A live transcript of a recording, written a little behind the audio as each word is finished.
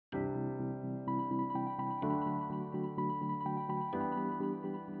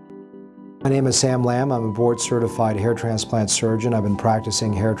My name is Sam Lamb. I'm a board-certified hair transplant surgeon. I've been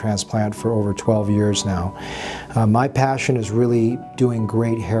practicing hair transplant for over 12 years now. My passion is really doing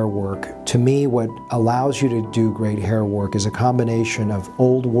great hair work. To me, what allows you to do great hair work is a combination of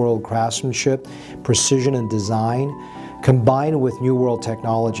old world craftsmanship, precision and design, combined with new world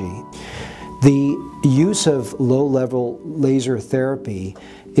technology. The use of low-level laser therapy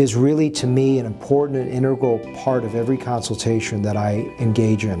is really, to me, an important and integral part of every consultation that I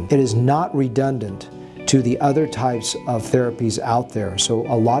engage in. It is not redundant to the other types of therapies out there. So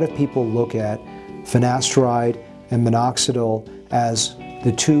a lot of people look at finasteride and minoxidil as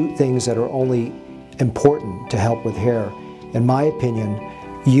the two things that are only important to help with hair. In my opinion,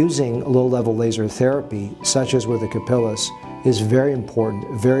 using low-level laser therapy, such as with the Capillus, is very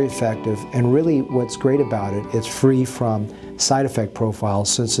important, very effective, and really what's great about it, it's free from side effect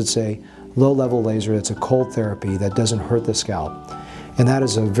profiles since it's a low-level laser, it's a cold therapy that doesn't hurt the scalp. And that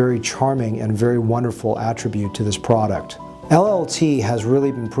is a very charming and very wonderful attribute to this product. LLLT has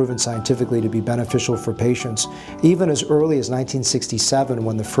really been proven scientifically to be beneficial for patients even as early as 1967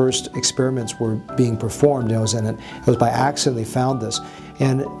 when the first experiments were being performed. It was by accident they found this.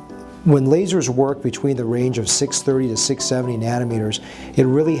 And when lasers work between the range of 630 to 670 nanometers, it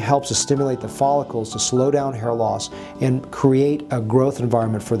really helps to stimulate the follicles to slow down hair loss and create a growth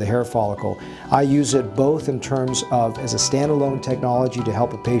environment for the hair follicle. I use it both in terms of as a standalone technology to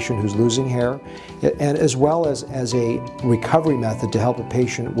help a patient who's losing hair, and as well as a recovery method to help a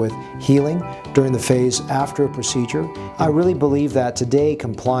patient with healing during the phase after a procedure. I really believe that today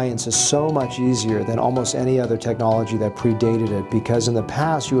compliance is so much easier than almost any other technology that predated it, because in the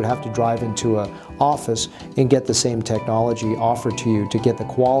past you would have to drive into an office and get the same technology offered to you to get the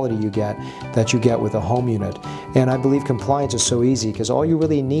quality that you get with a home unit. And I believe compliance is so easy because all you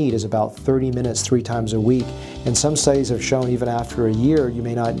really need is about 30 minutes 3 times a week. And some studies have shown even after a year you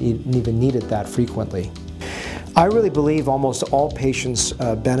may not even need it that frequently. I really believe almost all patients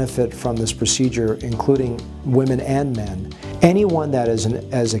benefit from this procedure, including women and men. Anyone that is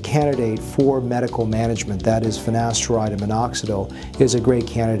as a candidate for medical management, that is finasteride and minoxidil, is a great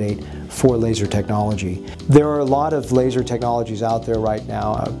candidate for laser technology. There are a lot of laser technologies out there right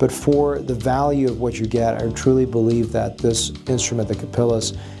now, but for the value of what you get, I truly believe that this instrument, the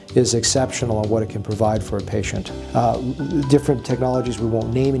Capillus, is exceptional in what it can provide for a patient. Different technologies, we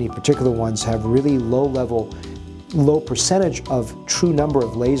won't name any particular ones, have really low percentage of true number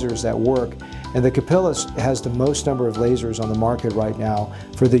of lasers that work, and the Capillus has the most number of lasers on the market right now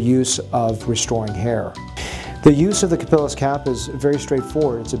for the use of restoring hair. The use of the Capillus cap is very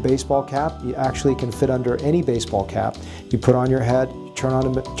straightforward. It's a baseball cap. You actually can fit under any baseball cap. You put on your head, turn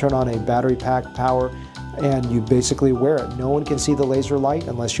on a battery pack power, and you basically wear it. No one can see the laser light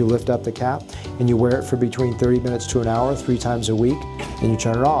unless you lift up the cap, and you wear it for between 30 minutes to an hour, 3 times a week, and you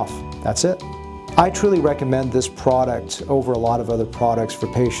turn it off. That's it. I truly recommend this product over a lot of other products for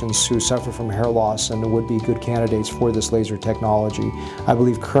patients who suffer from hair loss and would be good candidates for this laser technology. I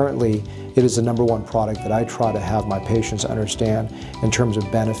believe currently it is the #1 product that I try to have my patients understand in terms of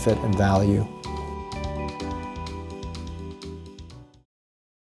benefit and value.